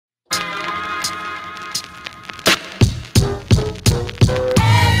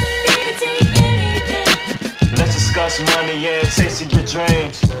much money and chasing your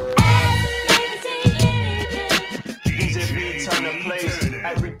dreams. Easy beat, turn the place,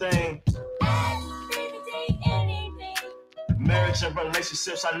 everything. Marriage and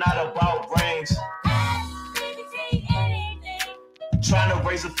relationships are not about rings. Trying to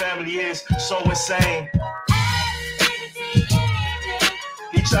raise a family is so insane.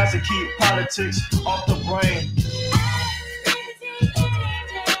 He tries to keep politics off the brain.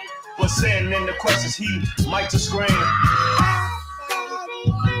 But saying in the questions he might just scream.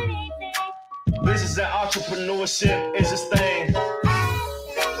 Business and entrepreneurship is his thing.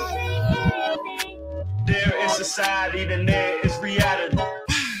 There is society, then there is reality.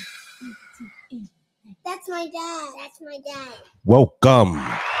 That's my dad. That's my dad. Welcome.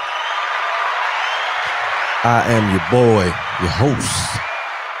 I am your boy, your host,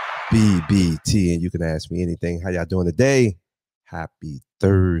 BBT, and you can ask me anything. How y'all doing today? Happy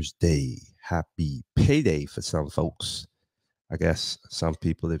Thursday. Happy payday for some folks. I guess some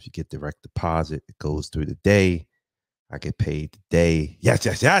people, if you get direct deposit, it goes through the day. I get paid today. Yes,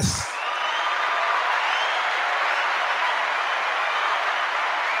 yes, yes.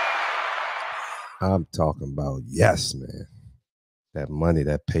 I'm talking about yes, man. That money,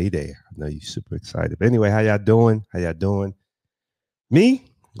 that payday. I know you're super excited. But anyway, how y'all doing? How y'all doing? Me,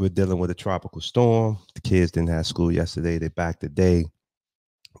 we're dealing with a tropical storm. The kids didn't have school yesterday. They're back today.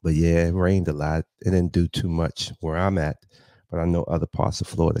 But yeah, it rained a lot. It didn't do too much where I'm at. But I know other parts of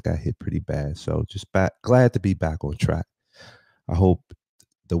Florida got hit pretty bad. So just glad to be back on track. I hope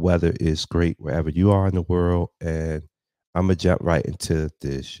the weather is great wherever you are in the world. And I'm going to jump right into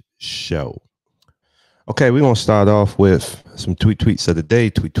this show. Okay, we're going to start off with some tweets of the day.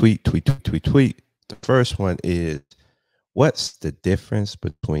 Tweet. The first one is, what's the difference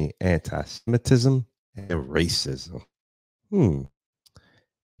between anti-Semitism and racism? You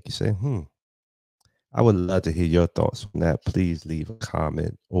say, I would love to hear your thoughts on that. Please leave a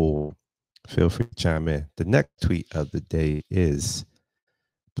comment or feel free to chime in. The next tweet of the day is,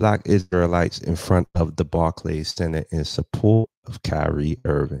 Black Israelites in front of the Barclays Center in support of Kyrie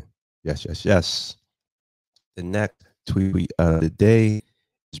Irving. Yes, yes, yes. The next tweet of the day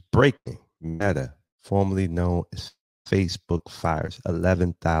is breaking. Meta, formerly known as Facebook, fires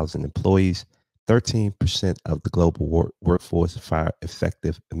 11,000 employees. 13% of the global workforce fired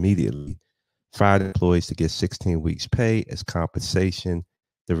effective immediately. Fired employees to get 16 weeks pay as compensation.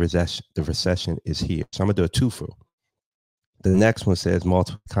 The recession is here. So I'm going to do a twofer. The next one says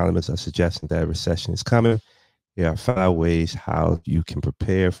multiple economists are suggesting that a recession is coming. Here are 5 ways how you can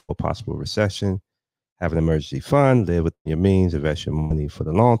prepare for a possible recession. Have an emergency fund, live within your means, invest your money for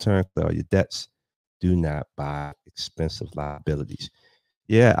the long term, clear all your debts. Do not buy expensive liabilities.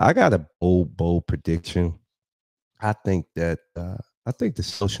 Yeah, I got a bold prediction. I think that the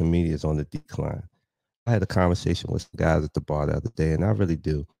social media is on the decline. I had a conversation with some guys at the bar the other day, and I really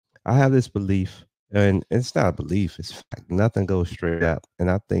do. I have this belief, and it's not a belief, it's fact. Nothing goes straight up. And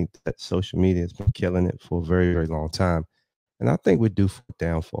I think that social media has been killing it for a very, very long time. And I think we're due for a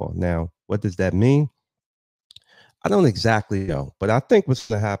downfall. Now, what does that mean? I don't exactly know, but I think what's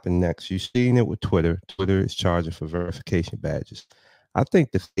going to happen next, you've seen it with Twitter. Twitter is charging for verification badges. I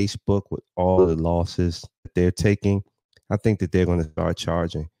think that Facebook, with all the losses that they're taking, I think that they're going to start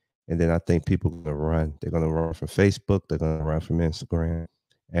charging. And then I think people are going to run. They're going to run from Facebook. They're going to run from Instagram.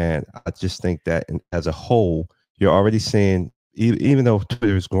 And I just think that as a whole, you're already seeing, even though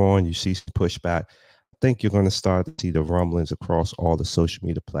Twitter is growing, you see some pushback. I think you're going to start to see the rumblings across all the social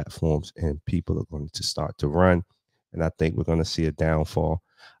media platforms, and people are going to start to run. And I think we're going to see a downfall.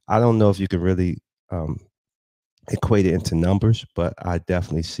 I don't know if you can really equate it into numbers, but I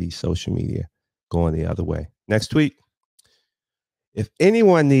definitely see social media going the other way. Next tweet. If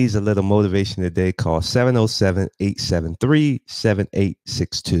anyone needs a little motivation today, call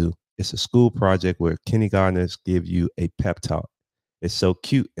 707-873-7862. It's a school project where kindergartners give you a pep talk. It's so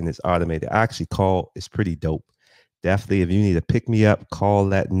cute and it's automated. I actually call. It's pretty dope. Definitely, if you need to pick me up, call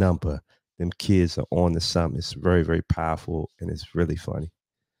that number. Them kids are on to something. It's very, very powerful, and it's really funny.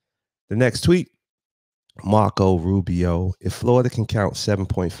 The next tweet, Marco Rubio. If Florida can count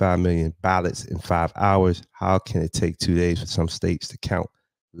 7.5 million ballots in 5 hours, how can it take 2 days for some states to count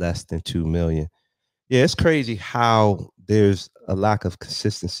less than 2 million? Yeah, it's crazy how there's a lack of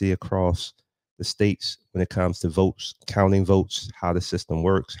consistency across the states when it comes to votes, counting votes, how the system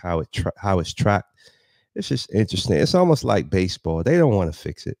works, how it's tracked. It's just interesting. It's almost like baseball. They don't want to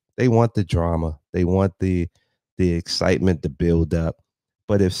fix it. They want the drama. They want the excitement to build up.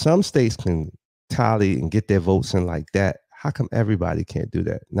 But if some states can tally and get their votes in like that, how come everybody can't do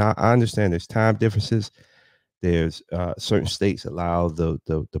that? Now, I understand there's time differences. There's certain states allow the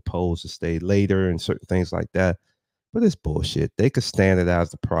polls to stay later and certain things like that. But it's bullshit. They could standardize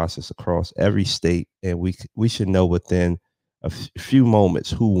the process across every state, and we should know within a few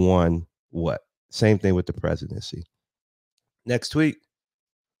moments who won what. Same thing with the presidency. Next tweet.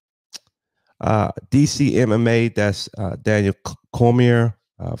 DC MMA, that's Daniel Cormier,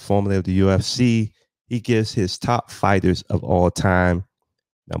 formerly of the UFC. He gives his top fighters of all time.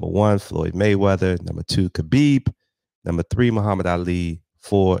 Number 1, Floyd Mayweather. Number 2, Khabib. Number 3, Muhammad Ali.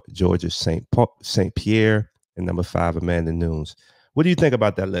 4, Georges St. Pierre. And number 5, Amanda Nunes. What do you think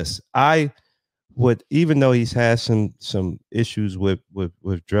about that list? I would, even though he's had some issues with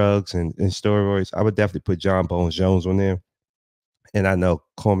drugs and steroids, I would definitely put John Bones Jones on there. And I know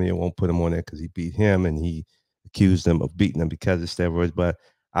Cormier won't put him on there because he beat him and he accused him of beating him because of steroids. But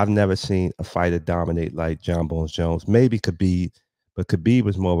I've never seen a fighter dominate like John Bones Jones. Maybe Khabib, but Khabib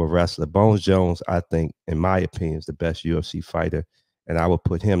was more of a wrestler. Bones Jones, I think, in my opinion, is the best UFC fighter. And I would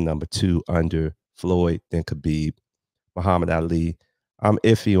put him number 2 under Floyd, then Khabib. Muhammad Ali. I'm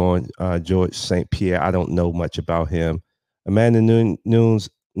iffy on George St. Pierre. I don't know much about him. Amanda Nunes.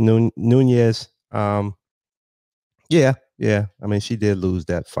 Yeah. I mean, she did lose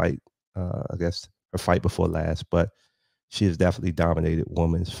that fight. I guess her fight before last, but she has definitely dominated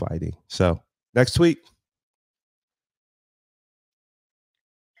women's fighting. So next tweet.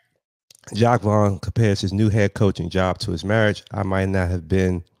 Jacques Vaughn compares his new head coaching job to his marriage. I might not have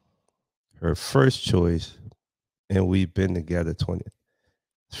been her first choice, and we've been together 20.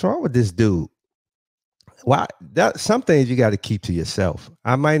 What's wrong with this dude? Why? Some things you got to keep to yourself.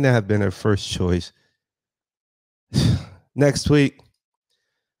 I might not have been her first choice. Next week.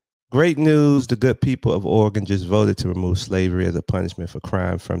 Great news. The good people of Oregon just voted to remove slavery as a punishment for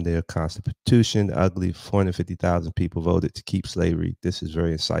crime from their constitution. The ugly 450,000 people voted to keep slavery. This is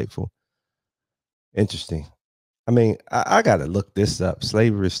very insightful. Interesting. I mean, I got to look this up.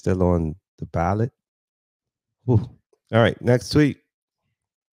 Slavery is still on the ballot. Whew. All right, next tweet.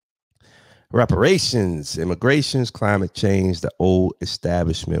 Reparations, immigrations, climate change, the old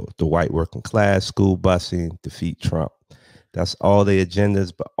establishment with the white working class, school busing, defeat Trump. That's all the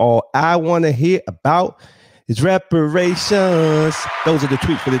agendas, but all I want to hear about is reparations. Those are the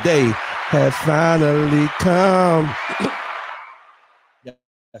tweets for the day. Have finally come.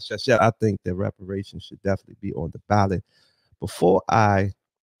 Yes. I think that reparations should definitely be on the ballot. Before I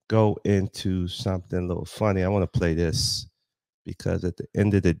go into something a little funny, I want to play this because at the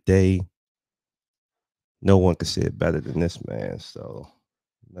end of the day, no one can say it better than this man. So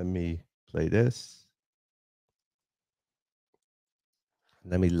let me play this.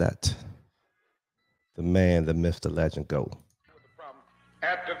 Let me let the man, the myth, the legend go.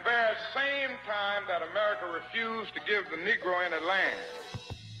 At the very same time that America refused to give the Negro any land,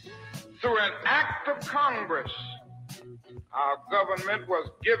 through an act of Congress, our government was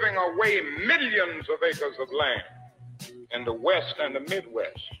giving away millions of acres of land in the West and the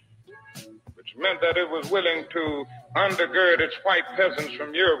Midwest, which meant that it was willing to undergird its white peasants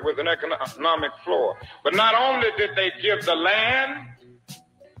from Europe with an economic floor. But not only did they give the land,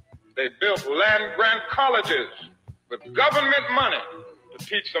 they built land-grant colleges with government money to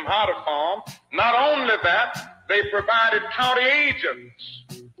teach them how to farm. Not only that, they provided county agents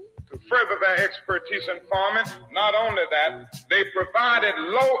to further their expertise in farming. Not only that, they provided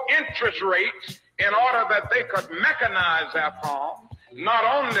low interest rates in order that they could mechanize their farm. Not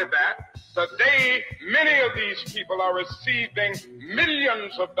only that, today many of these people are receiving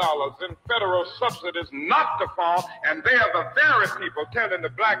millions of dollars in federal subsidies not to farm, and they are the very people telling the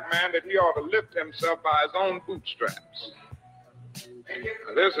black man that he ought to lift himself by his own bootstraps.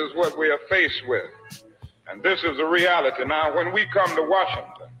 This is what we are faced with, and this is the reality. Now, when we come to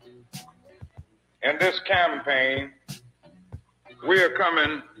Washington in this campaign, we are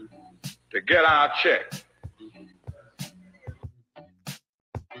coming to get our check.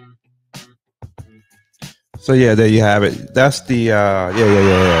 So yeah, there you have it. That's the yeah. There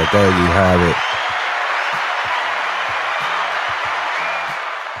you have it.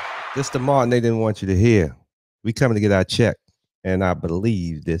 This the Martin they didn't want you to hear. We coming to get our check, and I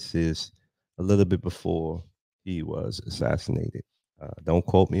believe this is a little bit before he was assassinated. Don't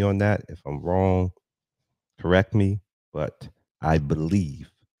quote me on that. If I'm wrong, correct me. But I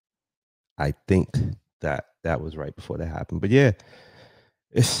think that was right before that happened. But yeah,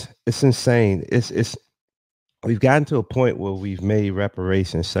 it's insane. We've gotten to a point where we've made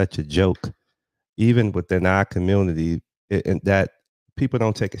reparations such a joke, even within our community, and that people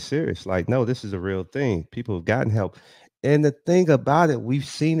don't take it serious. Like, no, this is a real thing. People have gotten help. And the thing about it, we've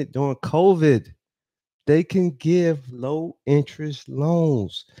seen it during COVID. They can give low interest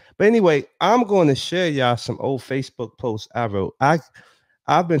loans. But anyway, I'm going to share y'all some old Facebook posts I wrote.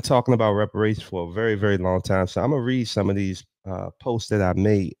 I've been talking about reparations for a very, very long time. So I'm going to read some of these posts that I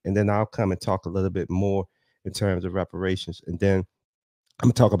made, and then I'll come and talk a little bit more in terms of reparations. And then I'm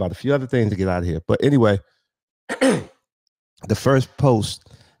going to talk about a few other things to get out of here. But anyway, the first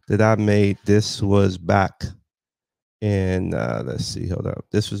post that I made, this was back in, let's see, hold up.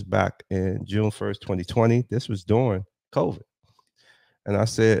 This was back in June 1st, 2020. This was during COVID. And I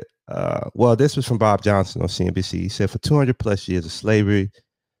said, well, this was from Bob Johnson on CNBC. He said, for 200 plus years of slavery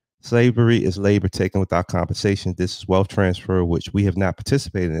is labor taken without compensation. This is wealth transfer, which we have not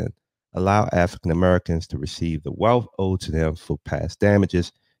participated in. Allow African Americans to receive the wealth owed to them for past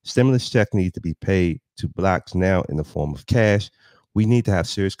damages. Stimulus check needs to be paid to blacks now in the form of cash. We need to have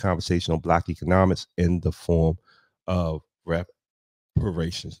serious conversation on black economics in the form of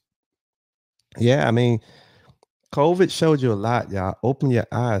reparations. Yeah, I mean, COVID showed you a lot, y'all. Open your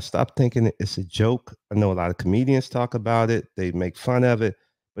eyes. Stop thinking it's a joke. I know a lot of comedians talk about it. They make fun of it,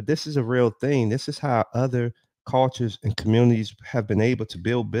 but this is a real thing. This is how other cultures and communities have been able to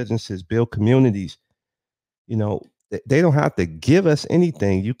build businesses, build communities. You know, they don't have to give us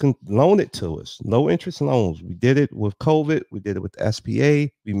anything. You can loan it to us. Low interest loans. We did it with COVID. We did it with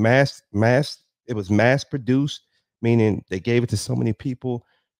SBA. It was mass produced, meaning they gave it to so many people.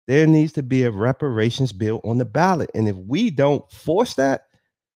 There needs to be a reparations bill on the ballot. And if we don't force that,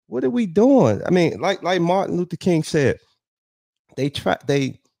 what are we doing? I mean, like Martin Luther King said, they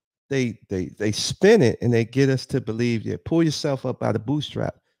spin it and they get us to believe, yeah, pull yourself up out of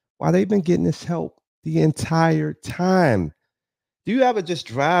bootstrap. While they've been getting this help the entire time. Do you ever just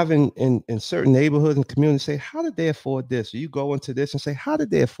drive in certain neighborhoods and communities and say, how did they afford this? Or you go into this and say, how did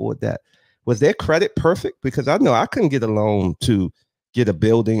they afford that? Was their credit perfect? Because I know I couldn't get a loan to get a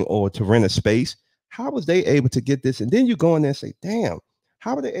building or to rent a space. How was they able to get this? And then you go in there and say, damn,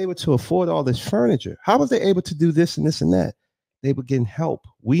 how were they able to afford all this furniture? How was they able to do this and this and that? They were getting help.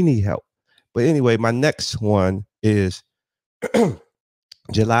 We need help. But anyway, my next one is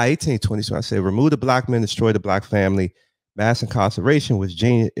July 18, 2020. I said, remove the black men, destroy the black family. Mass incarceration was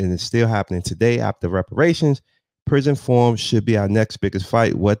genius and it's still happening today after reparations. Prison reform should be our next biggest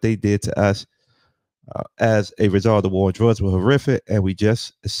fight. What they did to us as a result of the war on drugs were horrific, and we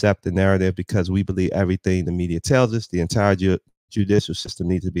just accept the narrative because we believe everything the media tells us. The entire judicial system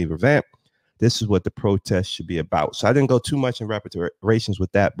needs to be revamped. This is what the protest should be about. So I didn't go too much in reparations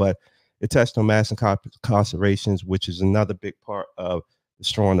with that, but it touched on mass incarcerations, which is another big part of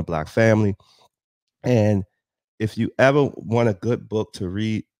destroying the black family. And if you ever want a good book to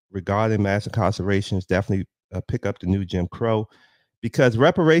read regarding mass incarcerations, definitely pick up the new Jim Crow, because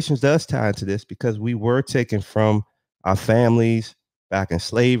reparations does tie into this, because we were taken from our families back in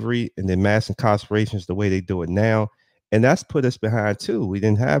slavery, and then mass incarcerations the way they do it now. And that's put us behind too. We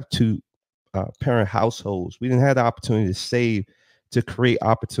didn't have two parent households. We didn't have the opportunity to save, to create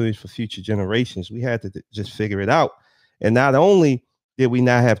opportunities for future generations. We had to just figure it out. And not only did we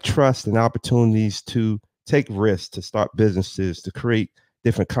not have trust and opportunities to take risks, to start businesses, to create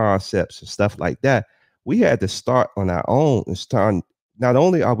different concepts and stuff like that, we had to start on our own and start. Not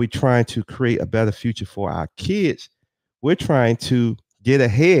only are we trying to create a better future for our kids, we're trying to get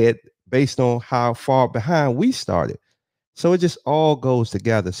ahead based on how far behind we started. So it just all goes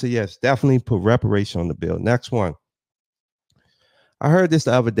together. So yes, definitely put reparation on the bill. Next one. I heard this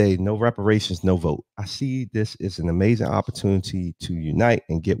the other day, no reparations, no vote. I see this as an amazing opportunity to unite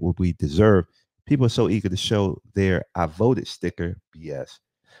and get what we deserve. People are so eager to show their I voted sticker. BS.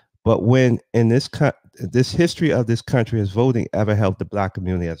 But when in this history of this country, has voting ever helped the black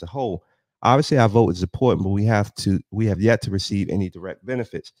community as a whole? Obviously, our vote is important, but we have yet to receive any direct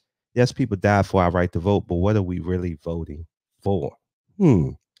benefits. Yes, people died for our right to vote, but what are we really voting for?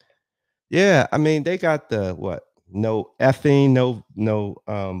 Yeah, I mean, they got the what? No effing, no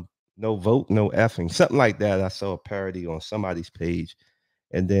vote, no effing, something like that. I saw a parody on somebody's page.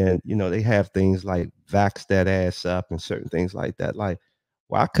 And then, they have things like vax that ass up and certain things like that. Like,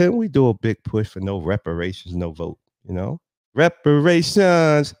 why couldn't we do a big push for no reparations, no vote?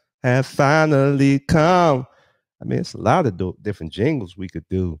 Reparations have finally come. I mean, it's a lot of different jingles we could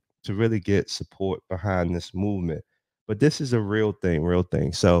do to really get support behind this movement. But this is a real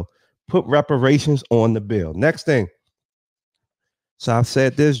thing. So put reparations on the bill. Next thing. So I've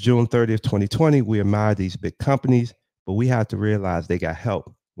said this, June 30th, 2020, we admire these big companies, but we have to realize they got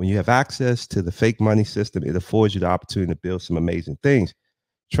help. When you have access to the fake money system, it affords you the opportunity to build some amazing things.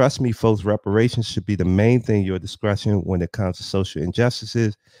 Trust me, folks, reparations should be the main thing your discretion when it comes to social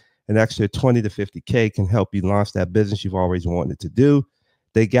injustices. An extra 20 to 50K can help you launch that business you've always wanted to do.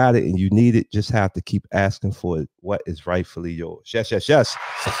 They got it and you need it. Just have to keep asking for it, what is rightfully yours. Yes.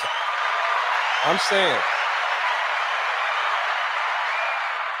 I'm saying.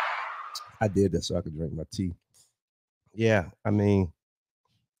 I did that so I could drink my tea. Yeah, I mean,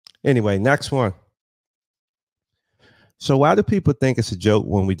 anyway, next one. So why do people think it's a joke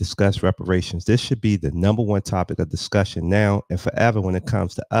when we discuss reparations? This should be the number one topic of discussion now and forever when it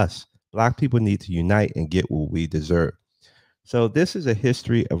comes to us. Black people need to unite and get what we deserve. So this is a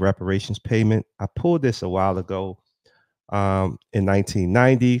history of reparations payment. I pulled this a while ago in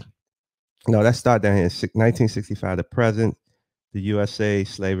 1990. No, that started down here in 1965 to present. The USA,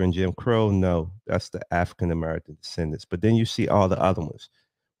 slavery and Jim Crow. No, that's the African American descendants. But then you see all the other ones.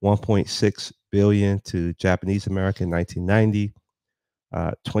 1.6 billion to Japanese American 1990,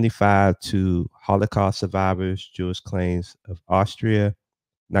 25 to Holocaust survivors, Jewish claims of Austria,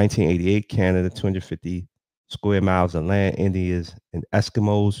 1988 Canada, 250 square miles of land, Indians and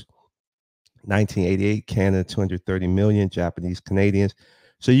Eskimos, 1988 Canada, 230 million Japanese Canadians.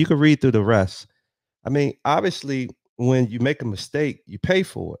 So you can read through the rest. I mean, obviously, when you make a mistake, you pay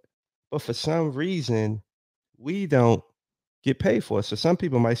for it. But for some reason, we don't get paid for it. So some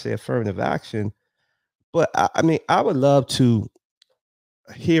people might say affirmative action, but I mean, I would love to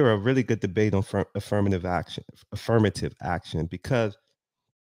hear a really good debate on affirmative action, because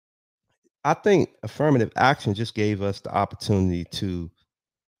I think affirmative action just gave us the opportunity to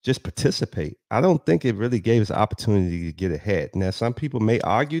just participate. I don't think it really gave us the opportunity to get ahead. Now, some people may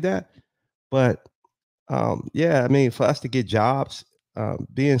argue that, but yeah, I mean, for us to get jobs,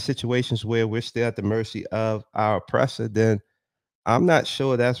 be in situations where we're still at the mercy of our oppressor, then I'm not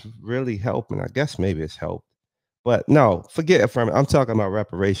sure that's really helping. I guess maybe it's helped. But no, forget affirmative. I'm talking about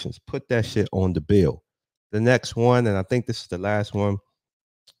reparations. Put that shit on the bill. The next one, and I think this is the last one,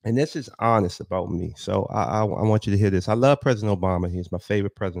 and this is honest about me. So I want you to hear this. I love President Obama. He's my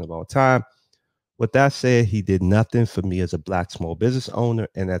favorite president of all time. With that said, he did nothing for me as a Black small business owner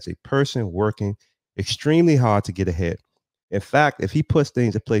and as a person working extremely hard to get ahead. In fact, if he puts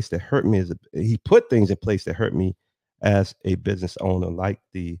things in place that hurt me, he put things in place that hurt me as a business owner, like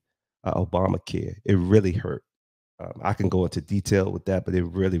the Obamacare, it really hurt. I can go into detail with that, but it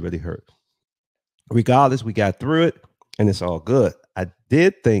really, really hurt. Regardless, we got through it and it's all good. I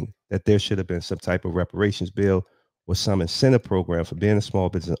did think that there should have been some type of reparations bill or some incentive program for being a small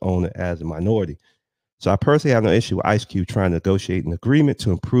business owner as a minority. So I personally have no issue with Ice Cube trying to negotiate an agreement to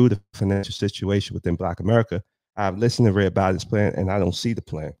improve the financial situation within Black America. I've listened and read about his plan, and I don't see the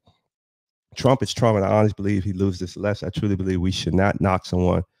plan. Trump is Trump, and I honestly believe he loses this election. I truly believe we should not knock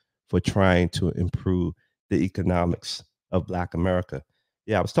someone for trying to improve the economics of Black America.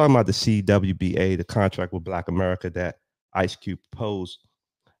 Yeah, I was talking about the CWBA, the contract with Black America that Ice Cube proposed.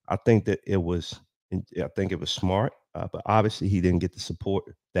 I think that it was smart, but obviously he didn't get the support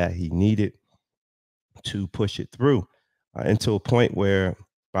that he needed to push it through, until a point where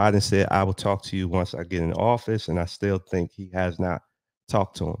Biden said, "I will talk to you once I get in office," and I still think he has not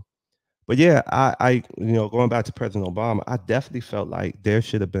talked to him. But yeah, I going back to President Obama, I definitely felt like there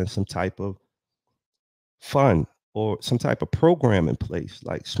should have been some type of fund or some type of program in place,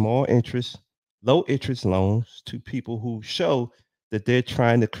 like small interest, low interest loans to people who show that they're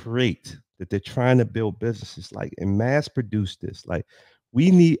trying to create, that they're trying to build businesses, like, and mass produce this. Like,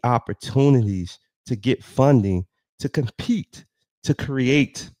 we need opportunities to get funding, to compete, to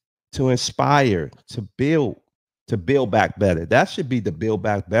create, to inspire, to build back better. That should be the build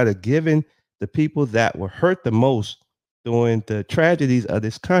back better, giving the people that were hurt the most during the tragedies of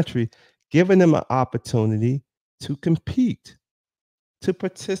this country, giving them an opportunity to compete, to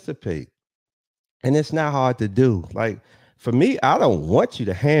participate. And it's not hard to do. Like, for me, I don't want you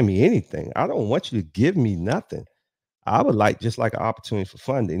to hand me anything. I don't want you to give me nothing. I would like just like an opportunity for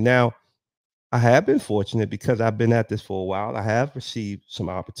funding. Now, I have been fortunate because I've been at this for a while. I have received some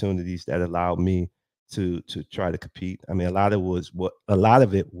opportunities that allowed me to try to compete. I mean, a lot of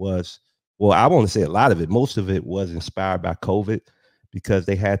it was, well, I won't say a lot of it. Most of it was inspired by COVID, because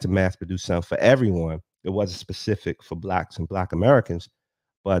they had to mass produce something for everyone. It wasn't specific for Blacks and Black Americans.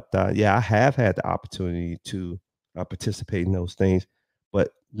 But yeah, I have had the opportunity to participate in those things. But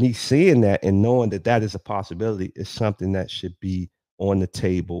me seeing that and knowing that that is a possibility is something that should be on the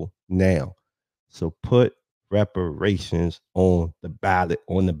table now. So put reparations on the ballot,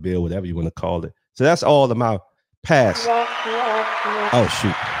 on the bill, whatever you want to call it. So that's all of my past. Oh,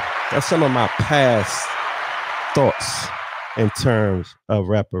 shoot. That's some of my past thoughts in terms of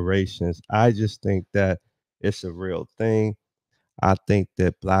reparations. I just think that it's a real thing. I think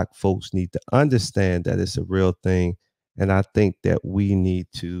that Black folks need to understand that it's a real thing. And I think that we need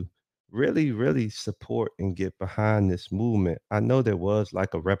to really, really support and get behind this movement. I know there was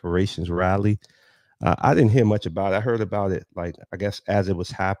like a reparations rally. I didn't hear much about it. I heard about it, like, I guess, as it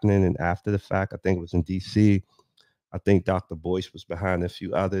was happening and after the fact. I think it was in DC. I think Dr. Boyce was behind a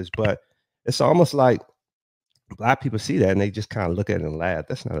few others. But it's almost like Black people see that and they just kind of look at it and laugh.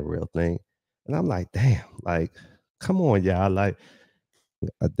 That's not a real thing. And I'm like, damn, like, come on, y'all. Like,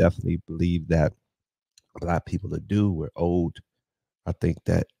 I definitely believe that Black people are due. We're owed. I think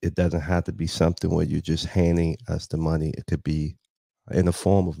that it doesn't have to be something where you're just handing us the money. It could be in the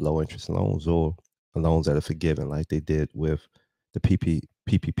form of low interest loans or loans that are forgiven, like they did with the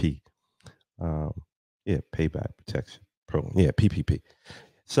PPP. Yeah, payback protection program. Yeah, PPP.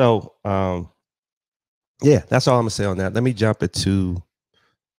 So, yeah, that's all I'm gonna say on that. Let me jump into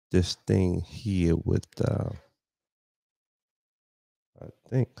this thing here with I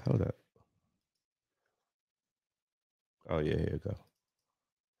think, hold up. Oh yeah, here you go.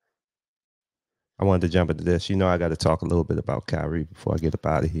 I wanted to jump into this. You know, I got to talk a little bit about Kyrie before I get up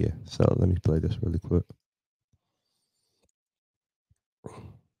out of here. So let me play this really quick.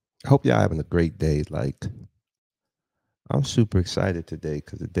 I hope y'all having a great day. Like, I'm super excited today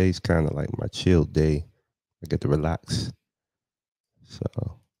because the day's kind of like my chill day. I get to relax.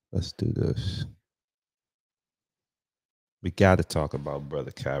 So let's do this. We got to talk about brother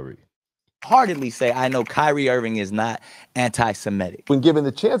Kyrie. Heartedly say, I know Kyrie Irving is not anti-Semitic. When given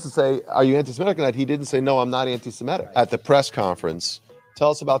the chance to say, are you anti-Semitic or not, he didn't say, no, I'm not anti-Semitic. At the press conference, tell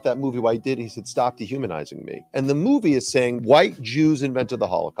us about that movie, why he did. He said, stop dehumanizing me. And the movie is saying white Jews invented the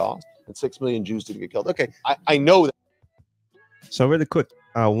Holocaust and 6 million Jews didn't get killed. Okay, I know that. So really quick,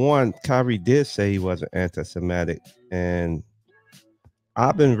 one, Kyrie did say he wasn't anti-Semitic, and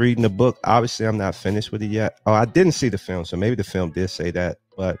I've been reading the book. Obviously, I'm not finished with it yet. Oh, I didn't see the film, so maybe the film did say that,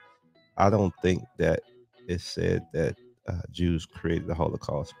 but I don't think that it said that Jews created the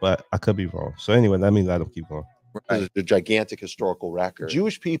Holocaust, but I could be wrong. So anyway, let them keep going. Right. It's a gigantic historical record.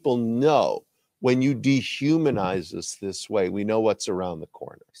 Jewish people know when you dehumanize us this way, we know what's around the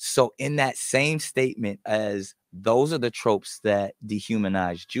corner. So in that same statement as those are the tropes that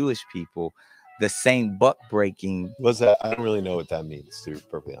dehumanize Jewish people, the same buck breaking. What's that? I don't really know what that means, to be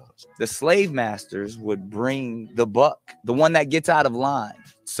perfectly honest. The slave masters would bring the buck, the one that gets out of line.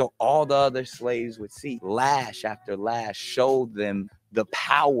 So all the other slaves would see lash after lash, showed them the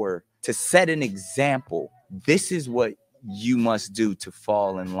power to set an example. This is what you must do to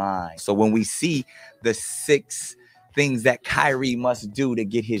fall in line. So when we see the 6 things that Kyrie must do to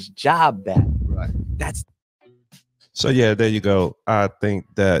get his job back, right? That's so. Yeah, there you go. I think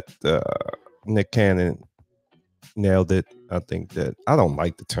that Nick Cannon nailed it. I think that I don't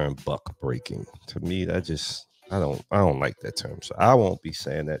like the term buck breaking. To me, that just I don't like that term. So I won't be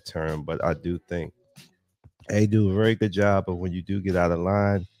saying that term, but I do think they do a very good job. But when you do get out of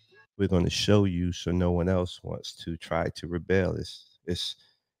line, we're going to show you so no one else wants to try to rebel. It's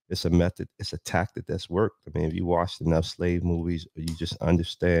a method, it's a tactic that's worked. I mean, if you watched enough slave movies or you just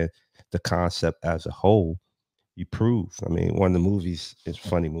understand the concept as a whole, you prove. I mean, one of the movies is a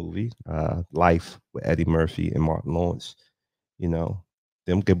funny movie, Life with Eddie Murphy and Martin Lawrence. You know,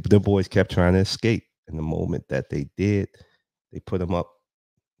 them boys kept trying to escape. And the moment that they did, they put them up,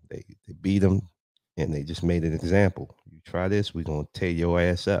 they beat them, and they just made an example. You try this, we're going to tear your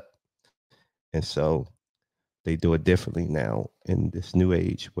ass up. And so they do it differently now in this new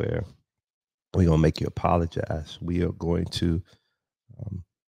age where we're going to make you apologize. We are going to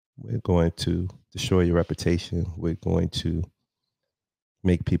destroy your reputation. We're going to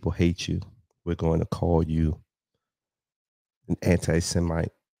make people hate you. We're going to call you an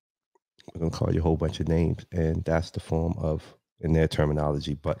anti-Semite. We're going to call you a whole bunch of names. And that's the form of, in their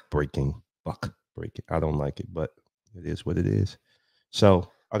terminology, buck breaking. I don't like it, but it is what it is. So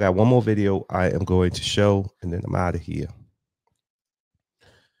I got one more video I am going to show, and then I'm out of here.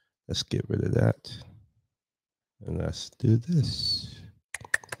 Let's get rid of that. And let's do this.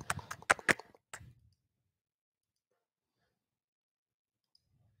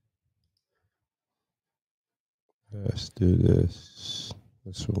 Let's do this.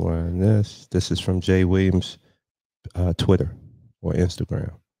 Let's rewind this. This is from Jay Williams' Twitter or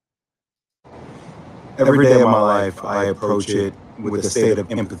Instagram. Every day of my life, I approach it with a state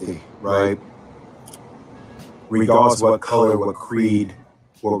of empathy, right? Regardless of what color, what creed,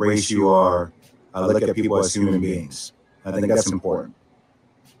 what race you are, I look at people as human beings. I think that's important.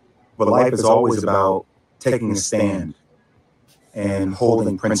 But life is always about taking a stand and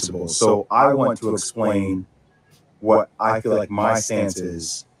holding principles. So I want to explain what I feel like my stance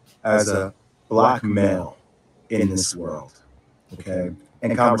is as a Black male in this world, okay?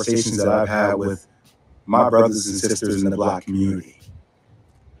 And conversations that I've had with my brothers and sisters in the Black community.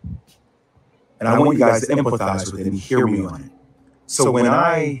 And I want you guys to empathize with it and hear me on it. So when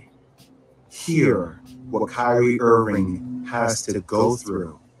I hear what Kyrie Irving has to go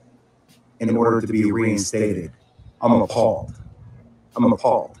through in order to be reinstated, I'm appalled. I'm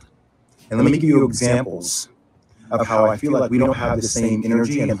appalled. And let me give you examples of how I feel like we don't have the same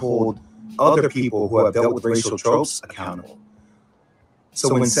energy and hold other people who have dealt with racial tropes accountable.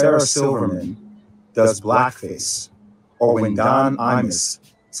 So when Sarah Silverman does blackface, or when Don Imus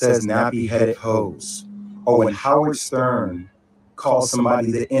says nappy-headed hose, or when Howard Stern calls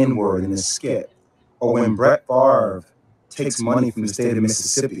somebody the N-word in a skit, or when Brett Favre takes money from the state of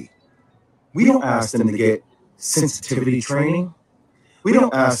Mississippi, we don't ask them to get sensitivity training. We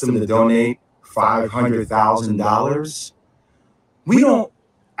don't ask them to donate $500,000. We don't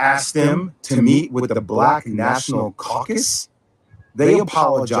ask them to meet with the Black National Caucus. They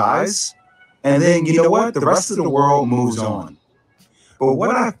apologize, and then, you know what? The rest of the world moves on. But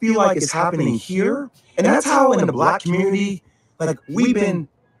what I feel like is happening here, and that's how in the Black community, like, we've been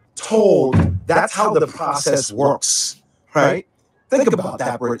told that's how the process works, right? Think about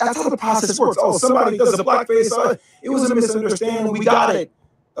that word. That's how the process works. Oh, somebody does a blackface. It was a misunderstanding. We got it.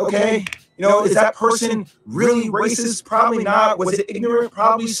 Okay. You know, is that person really racist? Probably not. Was it ignorant?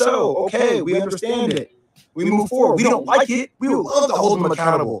 Probably so. Okay, we understand it. We move forward. We don't like it. We would love to hold them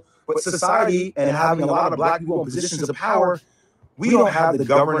accountable. But society and having a lot of Black people in positions of power, we don't have the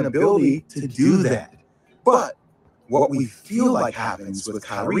governing ability to do that. But what we feel like happens with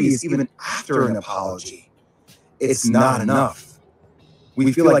Kyrie is even after an apology, it's not enough.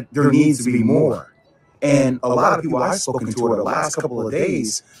 We feel like there needs to be more. And a lot of people I've spoken to over the last couple of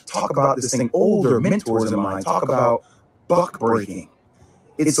days talk about this thing, older mentors of mine, talk about buck breaking.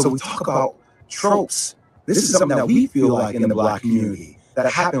 So we talk about tropes. This is something that we feel like in the Black community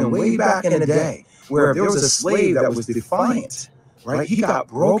that happened way back in the day, where if there was a slave that was defiant, right, he got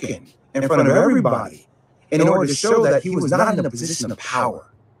broken in front of everybody in order to show that he was not in a position of power.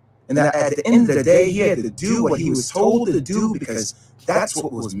 And that at the end of the day, he had to do what he was told to do because that's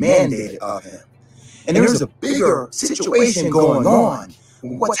what was mandated of him. And there's a bigger situation going on.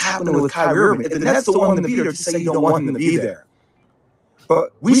 What's happening with Kyrie Irving? And that's the one in the video to say you don't want him to be there.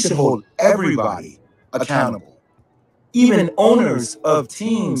 But we should hold everybody accountable, even owners of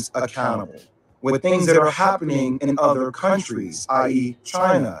teams accountable, with things that are happening in other countries, i.e.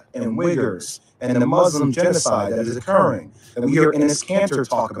 China and Uyghurs and the Muslim genocide that is occurring, that we hear Enes Kanter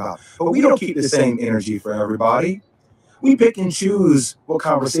talk about. But we don't keep the same energy for everybody. We pick and choose what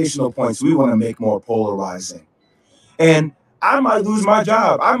conversational points we want to make more polarizing. And I might lose my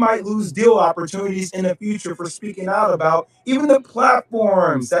job. I might lose deal opportunities in the future for speaking out about even the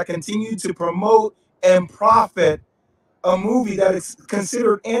platforms that continue to promote and profit a movie that is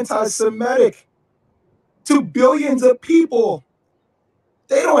considered anti-Semitic to billions of people.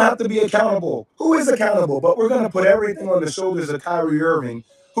 They don't have to be accountable. Who is accountable? But we're going to put everything on the shoulders of Kyrie Irving,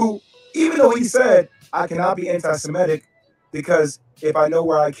 who, even though he said, I cannot be anti-Semitic because if I know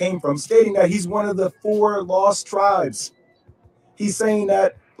where I came from, stating that he's one of the 4 lost tribes. He's saying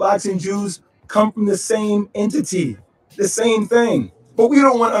that Blacks and Jews come from the same entity, the same thing. But we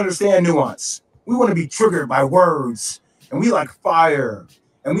don't want to understand nuance. We want to be triggered by words, and we like fire,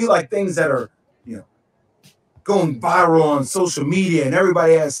 and we like things that are, you know, going viral on social media, and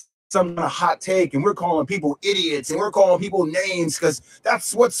everybody has some kind of hot take, and we're calling people idiots, and we're calling people names because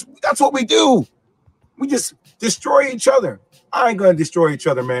that's what we do. We just destroy each other. I ain't gonna destroy each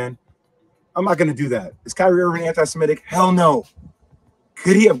other, man. I'm not gonna do that. Is Kyrie Irving anti-Semitic? Hell no.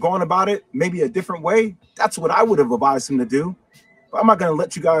 Could he have gone about it maybe a different way? That's what I would have advised him to do. But I'm not gonna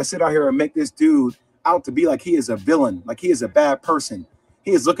let you guys sit out here and make this dude out to be like he is a villain, like he is a bad person.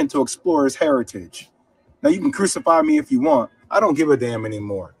 He is looking to explore his heritage. Now you can crucify me if you want. I don't give a damn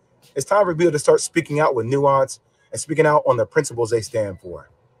anymore. It's time for people to start speaking out with nuance and speaking out on the principles they stand for.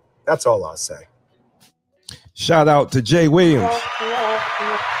 That's all I'll say. Shout out to Jay Williams.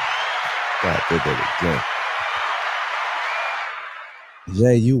 God, did that again.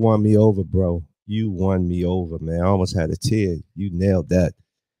 Jay, you won me over, bro. You won me over, man. I almost had a tear. You nailed that.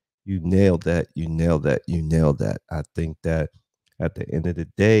 You nailed that. You nailed that. You nailed that. I think that at the end of the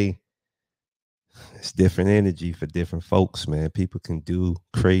day, it's different energy for different folks, man. People can do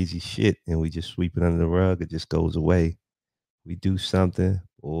crazy shit and we just sweep it under the rug. It just goes away. We do something,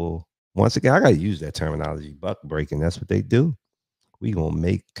 or once again, I got to use that terminology, buck breaking. That's what they do. We going to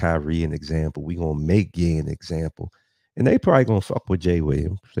make Kyrie an example. We going to make Ye an example. And they probably going to fuck with Jay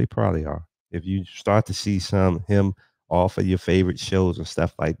Williams. They probably are. If you start to see him off of your favorite shows and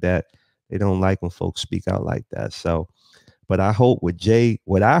stuff like that, they don't like when folks speak out like that. So, but I hope with Jay,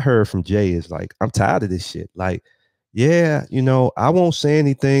 what I heard from Jay is like, I'm tired of this shit. Like, yeah, you know, I won't say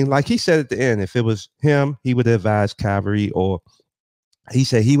anything. Like he said at the end, if it was him, he would advise Kyrie, or he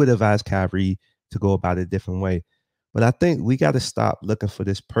said he would advise Kyrie to go about it a different way. But I think we got to stop looking for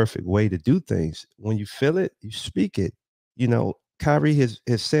this perfect way to do things. When you feel it, you speak it. You know, Kyrie has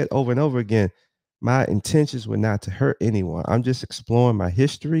said over and over again, my intentions were not to hurt anyone. I'm just exploring my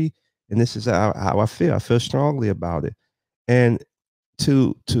history, and this is how I feel. I feel strongly about it. And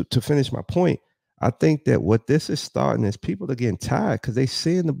to finish my point, I think that what this is starting is people are getting tired because they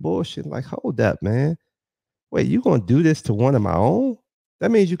seeing the bullshit. Like, hold up, man. Wait, you gonna do this to one of my own?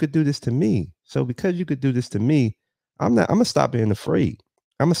 That means you could do this to me. So because you could do this to me, I'm gonna stop being afraid.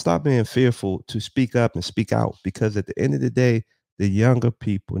 I'm gonna stop being fearful to speak up and speak out, because at the end of the day, the younger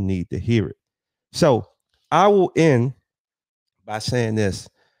people need to hear it. So I will end by saying this.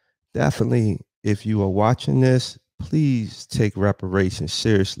 Definitely, if you are watching this, please take reparations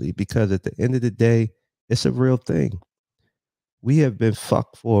seriously, because at the end of the day, it's a real thing. We have been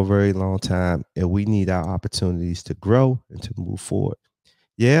fucked for a very long time, and we need our opportunities to grow and to move forward.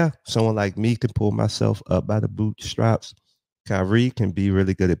 Yeah, someone like me can pull myself up by the bootstraps. Kyrie can be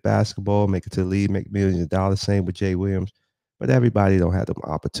really good at basketball, make it to the league, make millions of dollars. Same with Jay Williams. But everybody don't have them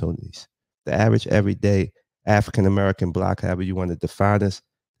opportunities. The average everyday African American Black, however you want to define us,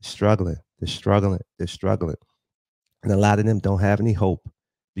 struggling. They're struggling. They're struggling. And a lot of them don't have any hope,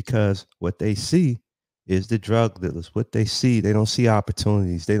 because what they see is the drug dealers. What they see, they don't see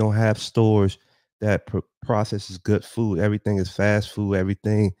opportunities. They don't have stores that processes good food. Everything is fast food.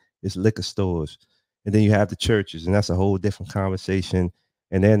 Everything is liquor stores. And then you have the churches, and that's a whole different conversation.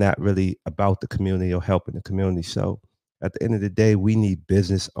 And they're not really about the community or helping the community. So at the end of the day, we need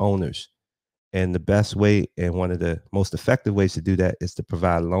business owners. And the best way, and one of the most effective ways to do that, is to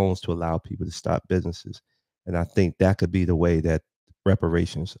provide loans to allow people to start businesses. And I think that could be the way that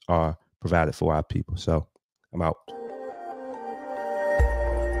reparations are provided for our people. So I'm out.